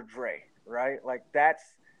Dr. Dre, right? Like that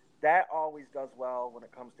always does well when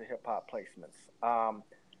it comes to hip hop placements.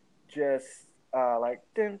 Just like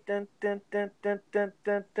dun, dun, dun, dun, dun, dun,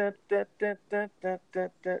 dun, dun, dun, dun, dun, dun, dun,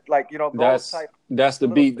 dun. Like those type. That's the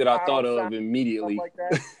beat that I thought sound, of immediately. Stuff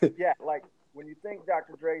like that. Yeah, like when you think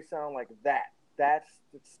Dr. Dre sound like that, that's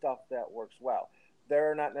the stuff that works well.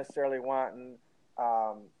 They're not necessarily wanting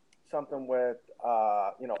something with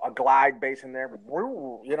a glide bass in there.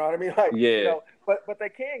 You know what I mean? Like, yeah. But they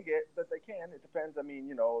can get. It depends. I mean,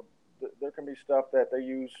 there can be stuff that they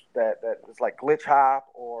use that is like glitch hop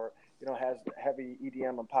or has heavy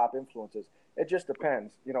EDM and pop influences. It just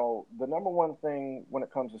depends. The number one thing when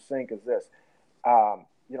it comes to sync is this.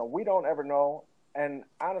 We don't ever know, and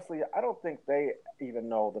honestly, I don't think they even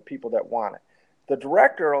know the people that want it. The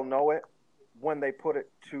director will know it when they put it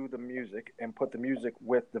to the music and put the music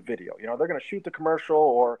with the video. They're going to shoot the commercial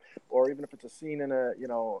or even if it's a scene in a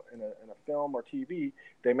film or TV,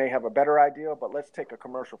 they may have a better idea. But let's take a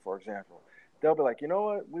commercial, for example. They'll be like, you know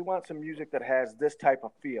what? We want some music that has this type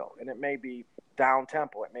of feel. And it may be down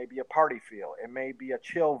tempo. It may be a party feel. It may be a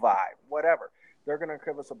chill vibe, whatever. They're going to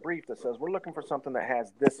give us a brief that says, we're looking for something that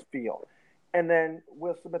has this feel. And then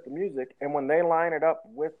we'll submit the music. And when they line it up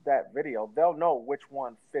with that video, they'll know which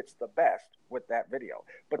one fits the best with that video.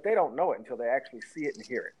 But they don't know it until they actually see it and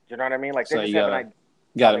hear it. Do you know what I mean? Like they just have an idea.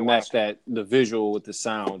 Got to match the visual with the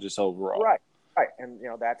sound just overall. Right. And,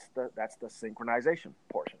 that's the synchronization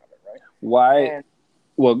portion of it, right? Why?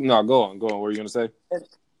 Well, no, go on. What were you going to say?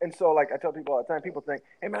 And so, like I tell people all the time, people think,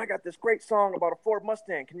 hey, man, I got this great song about a Ford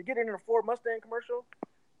Mustang. Can you get it in a Ford Mustang commercial?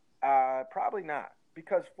 Probably not.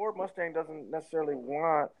 Because Ford Mustang doesn't necessarily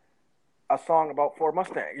want a song about Ford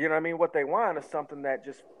Mustang. You know what I mean? What they want is something that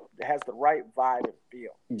just has the right vibe and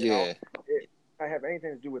feel. Yeah. It doesn't have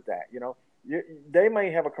anything to do with that. They may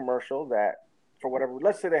have a commercial that, for whatever,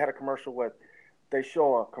 let's say they had a commercial with, they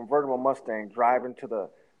show a convertible Mustang driving to the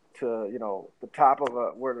top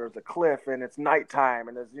of where there's a cliff and it's nighttime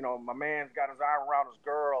and there's, my man's got his arm around his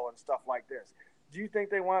girl and stuff like this. Do you think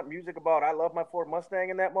they want music about I love my Ford Mustang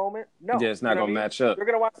in that moment? No. Yeah, it's not going to match up. They're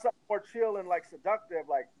going to want something more chill and like seductive,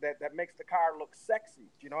 like that makes the car look sexy.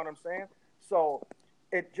 Do you know what I'm saying? So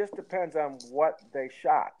it just depends on what they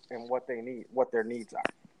shot and what they need, what their needs are.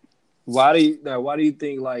 Why do you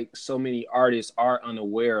think like so many artists are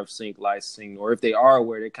unaware of sync licensing, or if they are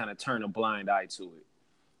aware, they kind of turn a blind eye to it?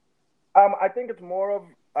 I think it's more of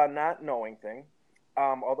a not knowing thing.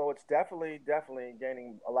 Although it's definitely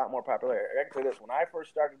gaining a lot more popularity. I can say this: when I first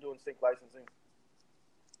started doing sync licensing,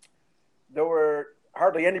 there were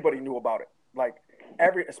hardly anybody knew about it. Like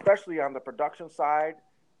especially on the production side,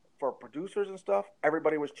 for producers and stuff,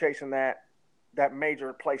 everybody was chasing that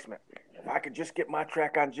major placement. If I could just get my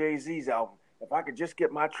track on Jay-Z's album, if I could just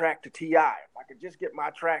get my track to T.I., if I could just get my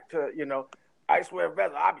track to I Swear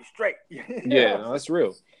Vessel, I'll be straight. Yeah, no, that's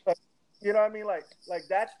real. You know what I mean? Like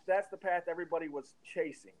that's the path everybody was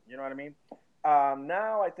chasing. You know what I mean?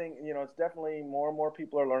 Now I think it's definitely more and more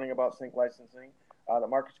people are learning about sync licensing. The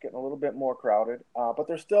market's getting a little bit more crowded, but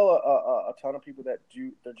there's still a ton of people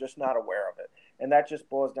they're just not aware of it, and that just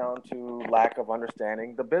boils down to lack of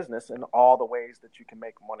understanding the business and all the ways that you can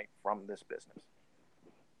make money from this business.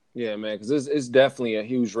 Yeah, man, because it's definitely a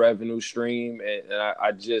huge revenue stream, and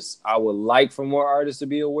I would like for more artists to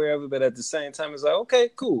be aware of it, but at the same time, it's like, okay,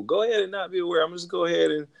 cool, go ahead and not be aware. I'm just go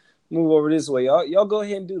ahead and move over this way. Y'all go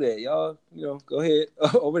ahead and do that. Y'all, go ahead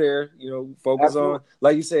over there. Focus Absolutely. on,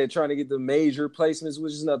 like you said, trying to get the major placements,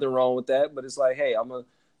 which is nothing wrong with that. But it's like, hey,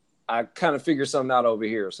 I kind of figure something out over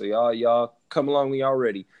here. So y'all come along when y'all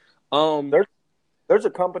ready. There's there's a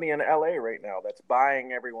company in LA right now that's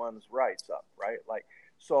buying everyone's rights up, right? Like,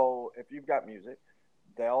 so if you've got music,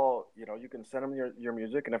 they'll, you can send them your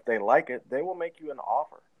music, and if they like it, they will make you an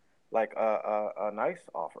offer, like a nice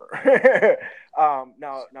offer.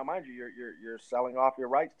 Now, mind you, you're selling off your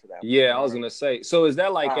rights to them. Yeah, You I know was what I mean? gonna say. So is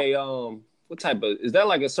that like a what type of is that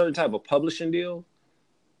like a certain type of publishing deal?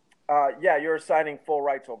 Yeah, you're assigning full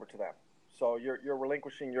rights over to them. So you're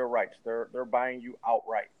relinquishing your rights. They're buying you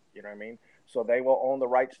outright. You know what I mean? So they will own the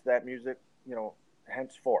rights to that music,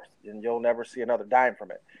 henceforth, and you'll never see another dime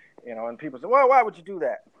from it. And people say, "Well, why would you do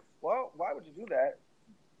that?" Well, why would you do that?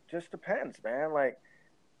 Just depends, man. Like,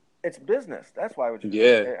 it's business. That's why would you do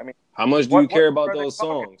Yeah. it. I mean, How much do you what care number about are they those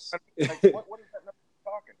talking? songs? Like, what is that number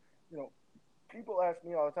talking? People ask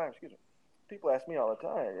me all the time. Excuse me. People ask me all the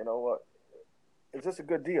time. What is this a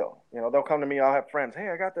good deal? They'll come to me. I'll have friends. Hey,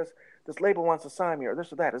 I got this label wants to sign me or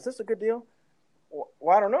this or that. Is this a good deal?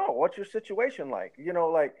 Well, I don't know. What's your situation like?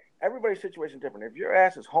 Like everybody's situation is different. If your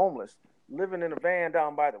ass is homeless, living in a van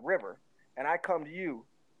down by the river, and I come to you,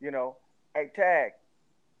 hey Tag,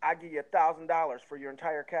 I give you $1,000 for your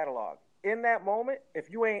entire catalog. In that moment,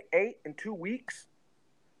 if you ain't ate in 2 weeks,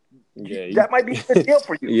 that might be a good deal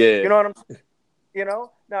for you. Yeah. You know what I'm saying?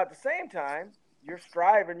 Now at the same time, you're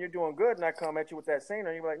striving, you're doing good, and I come at you with that same,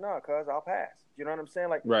 and you're like, no, cuz I'll pass. You know what I'm saying?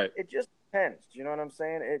 Like, Right. it just depends. You know what I'm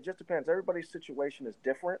saying? It just depends. Everybody's situation is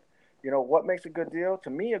different. What makes a good deal? To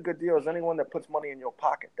me, a good deal is anyone that puts money in your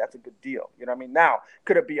pocket. That's a good deal. You know what I mean? Now,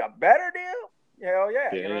 could it be a better deal? Hell yeah.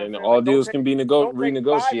 Yeah, You know what I'm and saying? all Like, deals can be don't take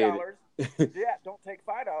renegotiated. $5. Yeah, don't take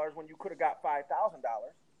 $5 when you could have got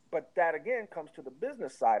 $5,000. But that again comes to the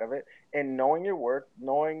business side of it and knowing your worth,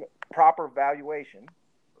 knowing proper valuation,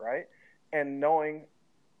 right? And knowing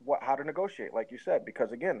how to negotiate, like you said,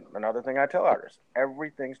 because again, another thing I tell artists,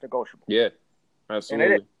 everything's negotiable. Yeah,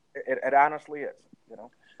 absolutely. And it honestly is.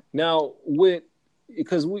 Now,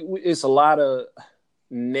 because it's a lot of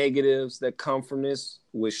negatives that come from this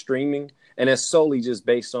with streaming, and it's solely just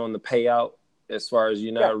based on the payout. As far as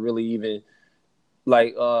you're not really even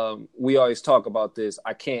like we always talk about this.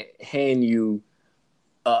 I can't hand you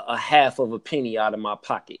a half of a penny out of my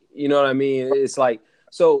pocket. You know what I mean? It's like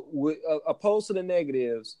so. Opposed to the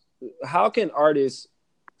negatives, how can artists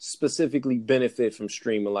specifically benefit from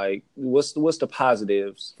streaming? Like, what's the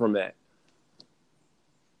positives from that?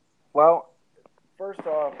 Well, first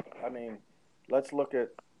off, I mean, let's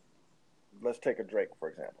take a Drake for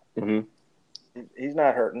example. Mm-hmm. He's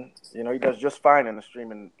not hurting. He does just fine in the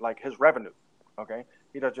streaming, like his revenue. Okay,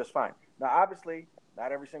 he does just fine. Now, obviously,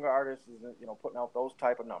 not every single artist is putting out those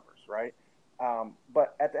type of numbers, right?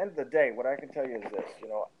 But at the end of the day, what I can tell you is this.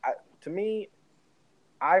 To me,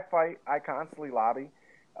 I constantly lobby.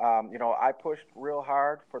 I pushed real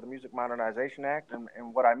hard for the Music Modernization Act,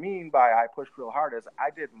 and what I mean by I pushed real hard is I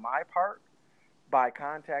did my part by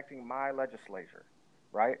contacting my legislature,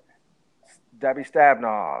 right? Debbie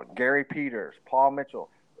Stabenow, Gary Peters, Paul Mitchell,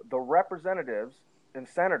 the representatives and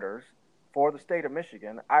senators for the state of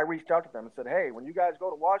Michigan. I reached out to them and said, hey, when you guys go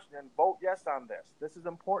to Washington, vote yes on this. This is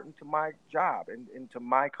important to my job and to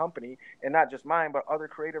my company, and not just mine, but other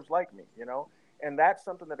creatives like me, And that's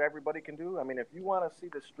something that everybody can do. I mean, if you want to see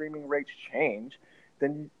the streaming rates change,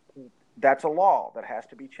 then that's a law that has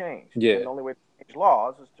to be changed. Yeah. And the only way to change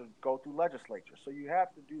laws is to go through legislature. So you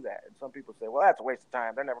have to do that. And some people say, well, that's a waste of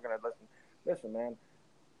time. They're never going to listen. Listen, man,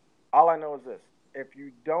 all I know is this. If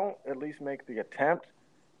you don't at least make the attempt,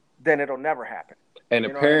 then it'll never happen. And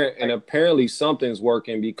apparently something's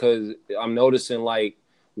working, because I'm noticing, like,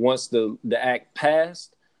 once the act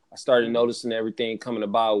passed, I started noticing everything coming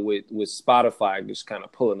about with Spotify just kind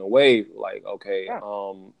of pulling away. Like, okay,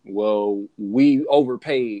 well, we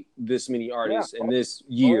overpaid this many artists in this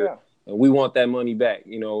year, and we want that money back,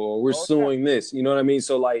 or we're suing this, you know what I mean?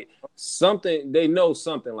 So, like, they know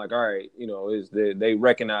something, like, all right, is they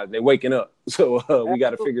recognize they're waking up, so we got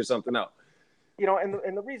to figure something out.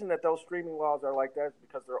 And the reason that those streaming laws are like that is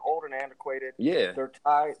because they're old and antiquated. Yeah, they're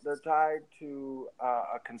tied to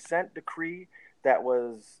a consent decree that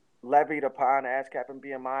was levied upon ASCAP and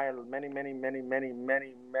BMI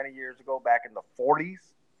many years ago, back in the 40s,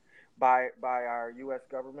 by our U.S.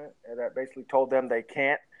 government, that basically told them they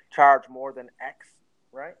can't charge more than X,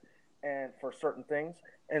 right? And for certain things,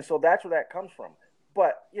 and so that's where that comes from.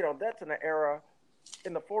 But that's in an era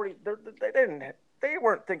in the 40s. They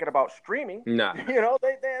weren't thinking about streaming. Nah. They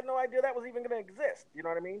had no idea that was even going to exist. You know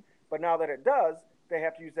what I mean? But now that it does, they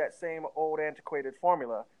have to use that same old antiquated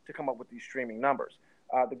formula to come up with these streaming numbers.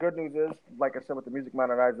 The good news is, like I said, with the Music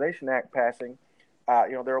Modernization Act passing,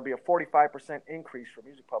 there will be a 45% increase for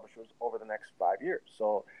music publishers over the next 5 years.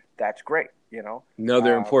 So that's great.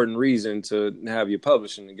 Another important reason to have your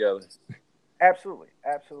publishing together. Absolutely,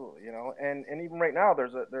 absolutely. And even right now,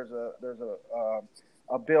 there's a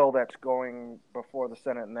bill that's going before the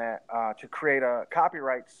Senate and that to create a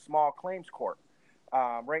copyright small claims court.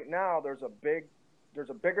 Right now, there's a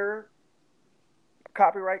bigger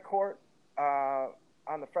copyright court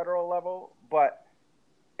on the federal level, but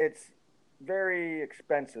it's very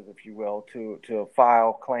expensive, if you will, to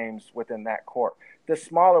file claims within that court. The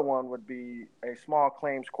smaller one would be a small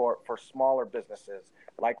claims court for smaller businesses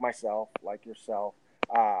like myself, like yourself,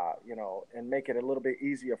 and make it a little bit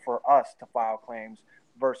easier for us to file claims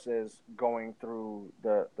versus going through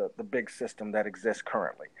the big system that exists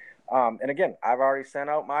currently. And again, I've already sent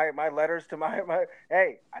out my letters to my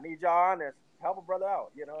hey, I need y'all on this. Help a brother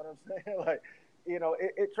out. You know what I'm saying? Like,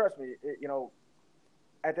 trust me,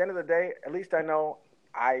 at the end of the day, at least I know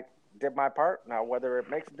I did my part. Now, whether it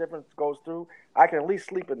makes a difference, goes through, I can at least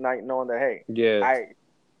sleep at night knowing that, hey,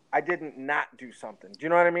 I didn't not do something. Do you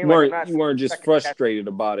know what I mean? You weren't just frustrated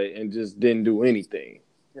about it and just didn't do anything.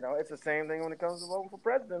 It's the same thing when it comes to voting for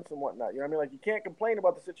presidents and whatnot. You know what I mean? Like, you can't complain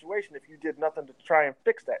about the situation if you did nothing to try and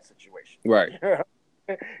fix that situation. Right.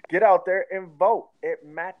 Get out there and vote. It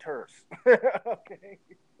matters. Okay.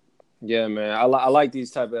 Yeah, man. I like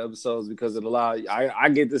these type of episodes because it allows I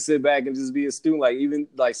get to sit back and just be a student. Like, even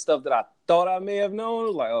like stuff that I thought I may have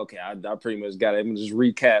known, like, okay, I pretty much got it. I'm just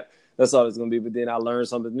recap. That's all it's gonna be. But then I learn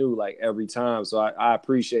something new like every time. So I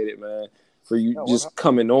appreciate it, man, for you just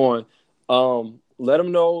coming on. Let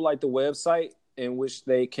them know like the website in which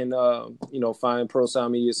they can find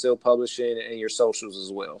Prosound Media Self-Publishing and your socials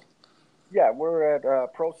as well. Yeah, we're at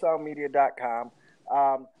prosoundmedia.com.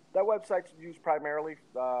 That website's used primarily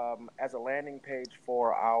as a landing page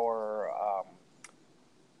for our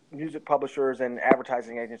music publishers and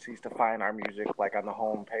advertising agencies to find our music. Like on the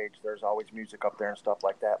home page, there's always music up there and stuff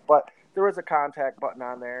like that. But there is a contact button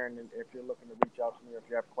on there, and if you're looking to reach out to me or if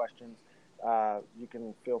you have questions, you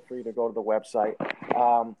can feel free to go to the website.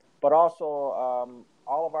 But also,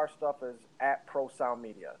 all of our stuff is at Prosound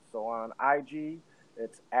Media. So on IG,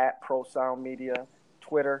 it's at Prosound Media,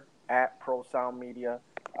 Twitter at Prosound Media.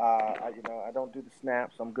 I don't do the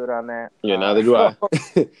snaps. I'm good on that. Yeah, neither do I.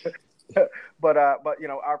 But our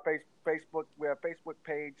Facebook, we have a Facebook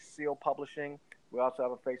page, Seal Publishing. We also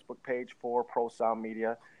have a Facebook page for Prosound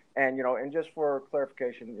Media. And, and just for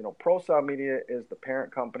clarification, Prosound Media is the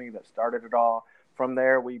parent company that started it all. From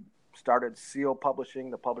there, we started Seal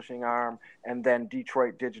Publishing, the publishing arm, and then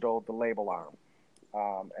Detroit Digital, the label arm.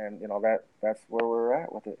 And that's where we're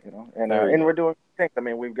at with it, and we're doing things. I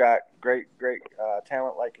mean, we've got great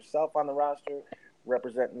talent like yourself on the roster,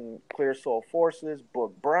 representing Clear Soul Forces,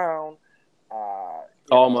 Book Brown,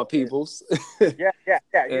 all my peoples. Yeah.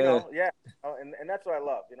 And that's what I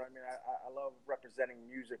love. I love representing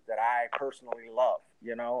music that I personally love.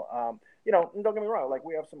 And don't get me wrong. Like,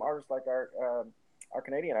 we have some artists like our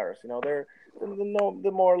Canadian artists. They're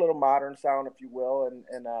the more little modern sound, if you will, and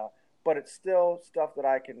but it's still stuff that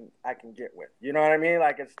I can get with. You know what I mean?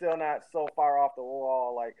 Like, it's still not so far off the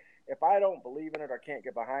wall. Like, if I don't believe in it or can't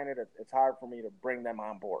get behind it, it's hard for me to bring them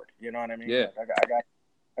on board. You know what I mean? Yeah. Like,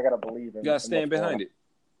 I got to believe in it. You got to stand behind it.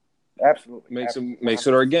 Absolutely. Makes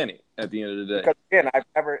it organic at the end of the day. Because again, I've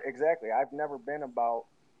never been about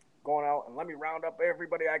going out and let me round up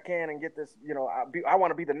everybody I can and get this, I want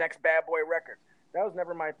to be the next Bad Boy record. That was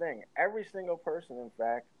never my thing. Every single person, in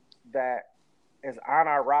fact, that is on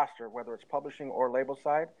our roster, whether it's publishing or label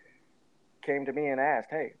side, came to me and asked,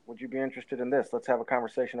 hey, would you be interested in this? Let's have a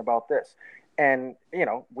conversation about this. And,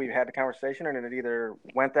 we've had the conversation and it either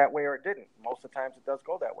went that way or it didn't. Most of the times it does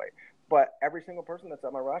go that way. But every single person that's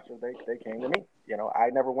on my roster, they came to me. I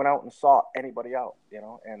never went out and sought anybody out,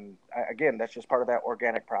 and again, that's just part of that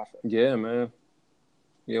organic process. Yeah, man.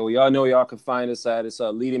 Yeah, well, y'all know y'all can find us at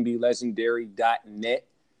leadingbylegendary.net.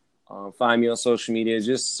 Find me on social media.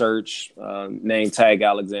 Just search name tag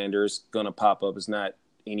Alexander. It's gonna pop up. It's not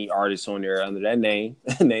any artist on there under that name.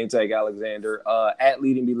 Name tag Alexander. At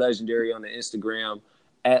Leading Be Legendary on the Instagram.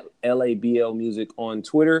 At LABL Music on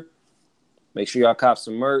Twitter. Make sure y'all cop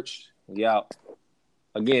some merch. We out.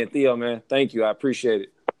 Again, Theo, man, thank you. I appreciate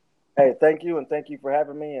it. Hey, thank you, and thank you for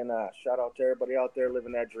having me. And shout out to everybody out there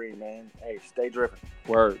living that dream, man. Hey, stay driven.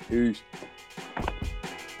 Word. Peace.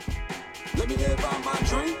 Let me live out my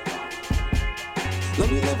dream.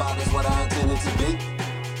 Let me live out as what I intended to be.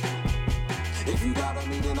 If you got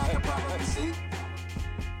me, then I can probably see.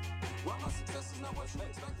 Well, my success is not what you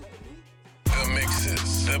expected to be. The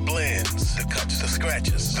mixes, the blends, the cuts, the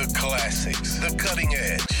scratches, the classics, the cutting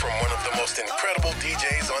edge from one of the most incredible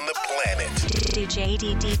DJs on the planet. DJ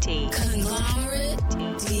DDT.